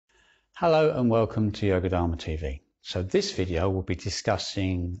Hello and welcome to Yoga Dharma TV. So this video will be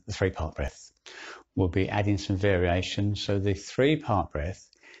discussing the three-part breath. We'll be adding some variations. So the three-part breath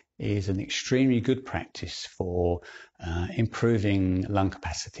is an extremely good practice for improving lung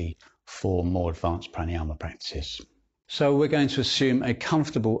capacity for more advanced pranayama practices. So we're going to assume a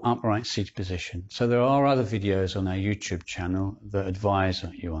comfortable upright seated position. So there are other videos on our YouTube channel that advise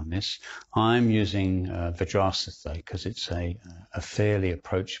you on this. I'm using Vajrasana today because it's a fairly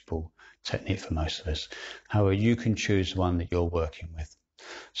approachable technique for most of us. However, you can choose one that you're working with.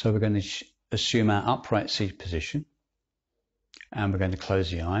 So we're going to assume our upright seated position, and we're going to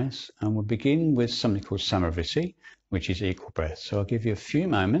close the eyes, and we'll begin with something called Samavritti, which is equal breath. So I'll give you a few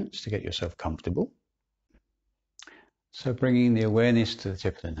moments to get yourself comfortable. So bringing the awareness to the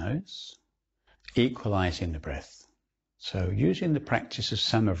tip of the nose, equalizing the breath. So using the practice of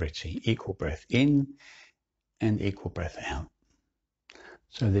Samavritti, equal breath in and equal breath out.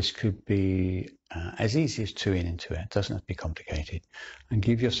 So this could be as easy as 2 in and 2 out. It doesn't have to be complicated. And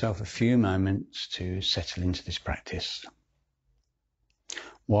give yourself a few moments to settle into this practice.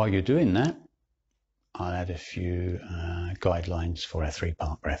 While you're doing that, I'll add a few guidelines for our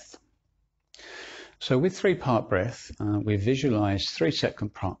three-part breath. So with three-part breath, we visualize 3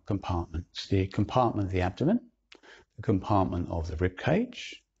 separate compartments: the compartment of the abdomen, the compartment of the rib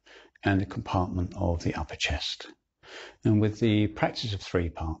cage, and the compartment of the upper chest. And with the practice of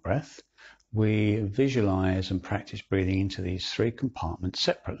three-part breath, we visualize and practice breathing into these 3 compartments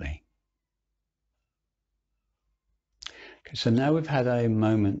separately. Okay, so now we've had a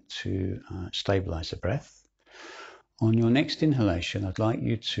moment to stabilize the breath. On your next inhalation, I'd like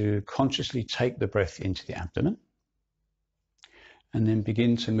you to consciously take the breath into the abdomen and then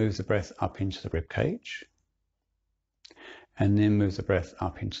begin to move the breath up into the rib cage and then move the breath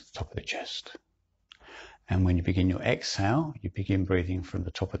up into the top of the chest. And when you begin your exhale, you begin breathing from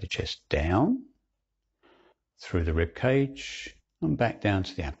the top of the chest down through the rib cage and back down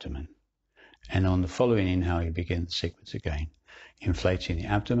to the abdomen. And on the following inhale, you begin the sequence again, inflating the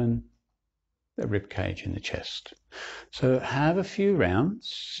abdomen, the rib cage and the chest. So have a few rounds,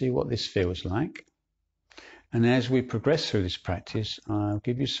 see what this feels like. And as we progress through this practice, I'll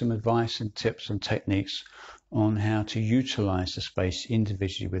give you some advice and tips and techniques on how to utilize the space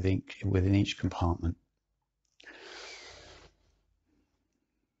individually within each compartment.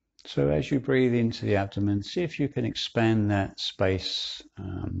 So as you breathe into the abdomen, see if you can expand that space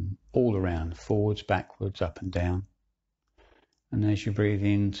all around, forwards, backwards, up and down. And as you breathe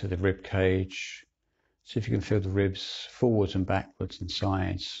into the rib cage, see if you can feel the ribs forwards and backwards and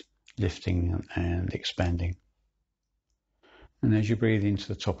sides, lifting and expanding. And as you breathe into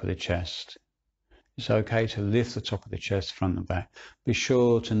the top of the chest, it's okay to lift the top of the chest, front and back. Be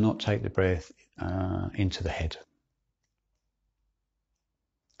sure to not take the breath into the head.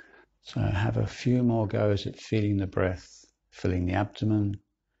 So have a few more goes at feeling the breath, filling the abdomen,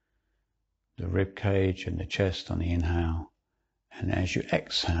 the rib cage and the chest on the inhale. And as you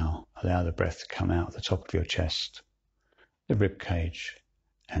exhale, allow the breath to come out the top of your chest, the rib cage,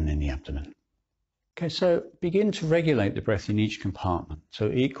 and then the abdomen. Okay, so begin to regulate the breath in each compartment. So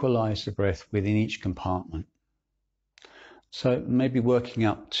equalize the breath within each compartment. So maybe working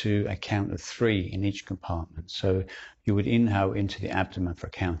up to a count of 3 in each compartment. So you would inhale into the abdomen for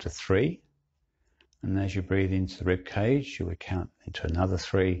a count of 3. And as you breathe into the rib cage, you would count into another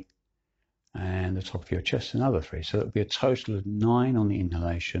 3. And the top of your chest, another 3. So it would be a total of 9 on the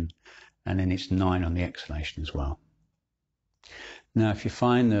inhalation, and then it's 9 on the exhalation as well. Now, if you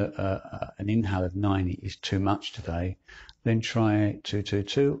find that an inhale of 9 is too much today, then try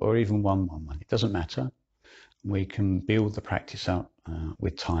 2-2-2 or even 1-1-1. It doesn't matter. We can build the practice up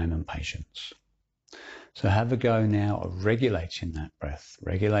with time and patience. So have a go now of regulating that breath,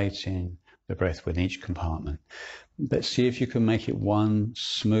 regulating the breath within each compartment. But see if you can make it one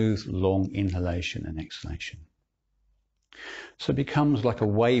smooth, long inhalation and exhalation. So it becomes like a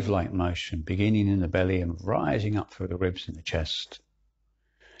wave-like motion, beginning in the belly and rising up through the ribs and the chest.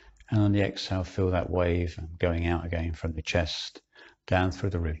 And on the exhale, feel that wave going out again from the chest, down through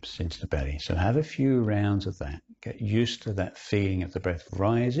the ribs into the belly. So have a few rounds of that. Get used to that feeling of the breath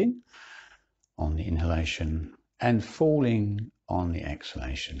rising on the inhalation and falling on the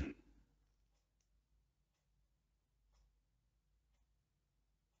exhalation.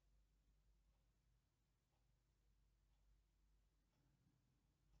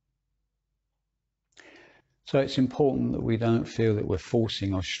 So it's important that we don't feel that we're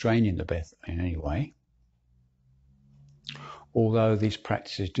forcing or straining the breath in any way. Although these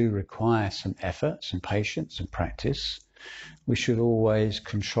practices do require some effort, some patience and practice, we should always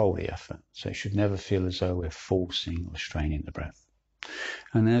control the effort. So it should never feel as though we're forcing or straining the breath.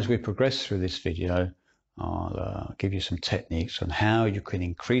 And as we progress through this video, I'll give you some techniques on how you can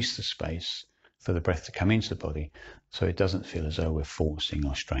increase the space for the breath to come into the body so it doesn't feel as though we're forcing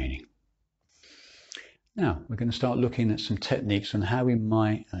or straining. Now, we're going to start looking at some techniques on how we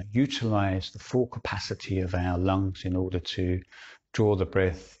might utilize the full capacity of our lungs in order to draw the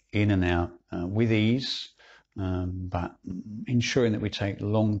breath in and out with ease, but ensuring that we take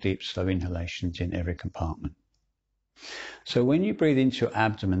long, deep, slow inhalations in every compartment. So when you breathe into your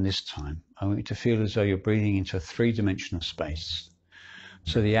abdomen this time, I want you to feel as though you're breathing into a three-dimensional space.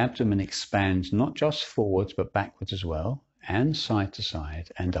 So the abdomen expands not just forwards, but backwards as well, and side to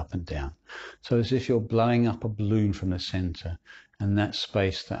side and up and down. So as if you're blowing up a balloon from the center, and that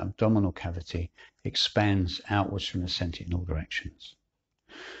space, that abdominal cavity, expands outwards from the center in all directions.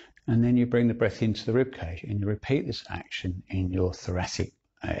 And then you bring the breath into the rib cage, and you repeat this action in your thoracic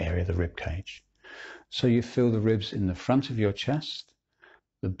area of the rib cage. So you feel the ribs in the front of your chest,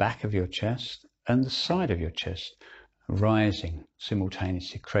 the back of your chest, and the side of your chest rising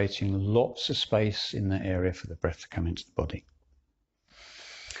simultaneously, creating lots of space in that area for the breath to come into the body.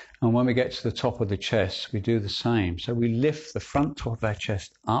 And when we get to the top of the chest, we do the same. So we lift the front top of our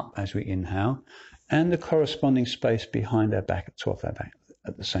chest up as we inhale, and the corresponding space behind our back, at the top of our back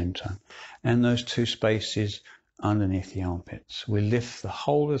at the same time. And those two spaces underneath the armpits. We lift the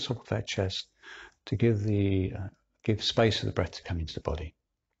whole of the top of our chest to give space for the breath to come into the body.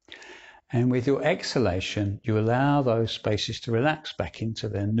 And with your exhalation, you allow those spaces to relax back into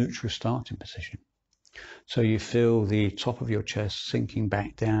their neutral starting position. So you feel the top of your chest sinking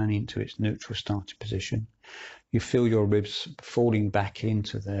back down into its neutral starting position. You feel your ribs falling back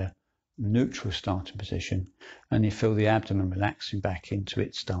into their neutral starting position, and you feel the abdomen relaxing back into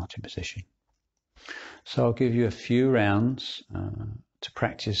its starting position. So I'll give you a few rounds to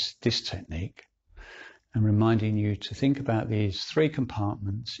practice this technique, and reminding you to think about these three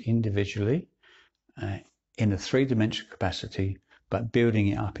compartments individually in a three-dimensional capacity, but building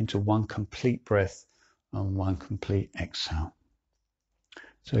it up into one complete breath and one complete exhale.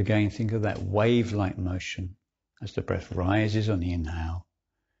 So again, think of that wave-like motion as the breath rises on the inhale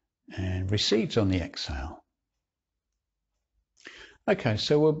and recedes on the exhale. Okay,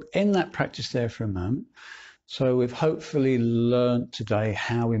 so we'll end that practice there for a moment. So we've hopefully learned today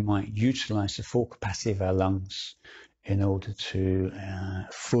how we might utilize the full capacity of our lungs in order to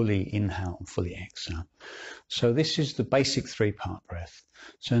fully inhale and fully exhale. So this is the basic three-part breath.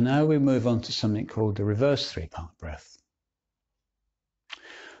 So now we move on to something called the reverse three-part breath.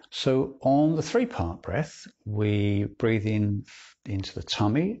 So on the three-part breath, we breathe in into the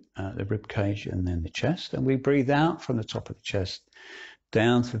tummy, the rib cage, and then the chest, and we breathe out from the top of the chest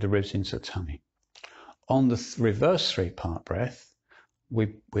down through the ribs into the tummy. On the reverse three-part breath,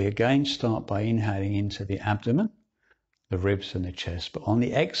 we again start by inhaling into the abdomen, the ribs and the chest. But on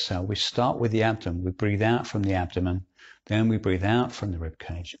the exhale, we start with the abdomen. We breathe out from the abdomen, then we breathe out from the rib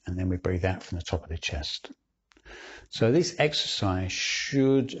cage, and then we breathe out from the top of the chest. So this exercise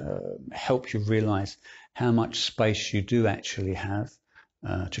should help you realize how much space you do actually have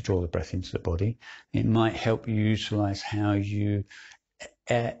to draw the breath into the body. It might help you utilize how you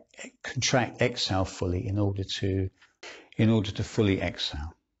contract, exhale fully in order to fully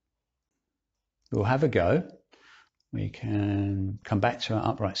exhale. We'll have a go. We can come back to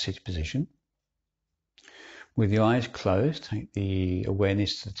our upright seated position. With your eyes closed, take the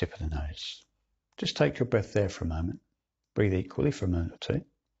awareness to the tip of the nose. Just take your breath there for a moment. Breathe equally for a moment or two.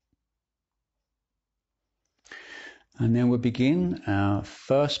 And then we'll begin our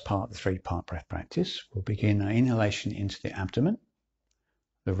first part of the three-part breath practice. We'll begin our inhalation into the abdomen,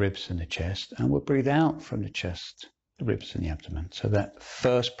 the ribs and the chest, and we'll breathe out from the chest, the ribs and the abdomen. So that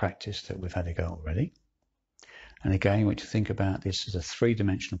first practice that we've had a go already. And again, I want you to think about this as a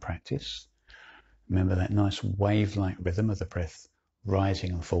three-dimensional practice. Remember that nice wave-like rhythm of the breath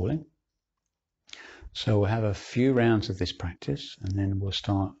rising and falling. So we'll have a few rounds of this practice, and then we'll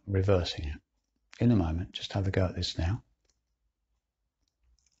start reversing it. In a moment, just have a go at this now.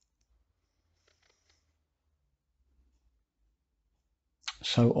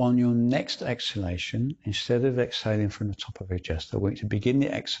 So on your next exhalation, instead of exhaling from the top of your chest, I want you to begin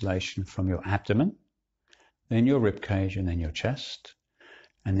the exhalation from your abdomen, then your rib cage, and then your chest.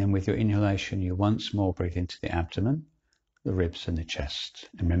 And then with your inhalation, you once more breathe into the abdomen, the ribs, and the chest.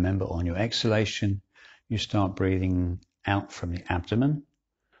 And remember, on your exhalation, you start breathing out from the abdomen,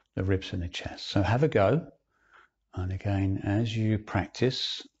 the ribs, and the chest. So have a go. And again, as you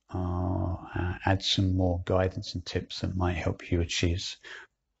practice, add some more guidance and tips that might help you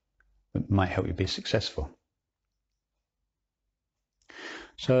be successful.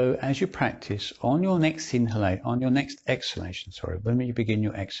 So as you practice on your next exhalation, when you begin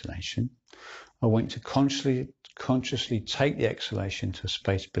your exhalation, I want you to consciously take the exhalation to a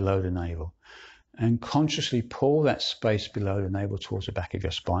space below the navel and consciously pull that space below the navel towards the back of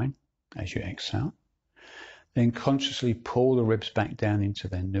your spine as you exhale. Then consciously pull the ribs back down into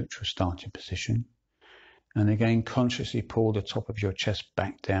their neutral starting position. And again, consciously pull the top of your chest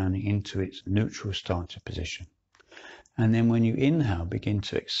back down into its neutral starting position. And then when you inhale, begin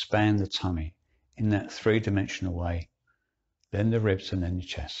to expand the tummy in that three-dimensional way, then the ribs and then the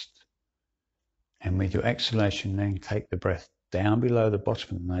chest. And with your exhalation, then take the breath down below the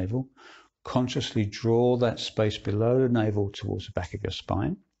bottom of the navel, consciously draw that space below the navel towards the back of your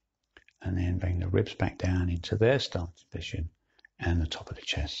spine, and then bring the ribs back down into their starting position and the top of the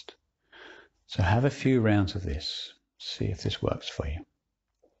chest. So have a few rounds of this. See if this works for you.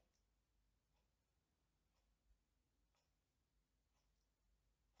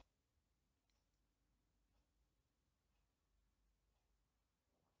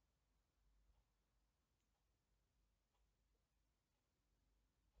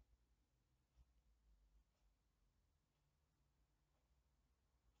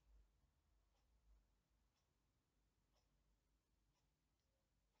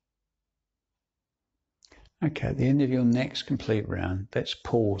 Okay, at the end of your next complete round, let's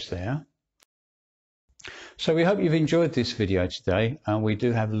pause there. So we hope you've enjoyed this video today. We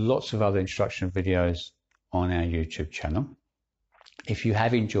do have lots of other instructional videos on our YouTube channel. If you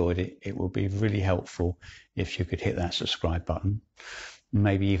have enjoyed it, it will be really helpful if you could hit that subscribe button,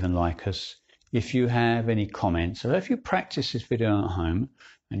 maybe even like us. If you have any comments, or if you practice this video at home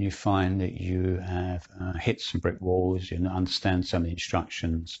and you find that you have hit some brick walls, you understand some of the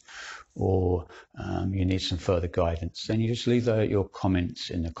instructions, or you need some further guidance, then you just leave your comments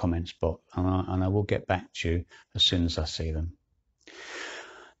in the comments box, and I will get back to you as soon as I see them.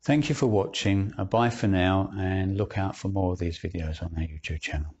 Thank you for watching. Bye for now, and look out for more of these videos on our YouTube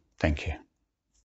channel. Thank you.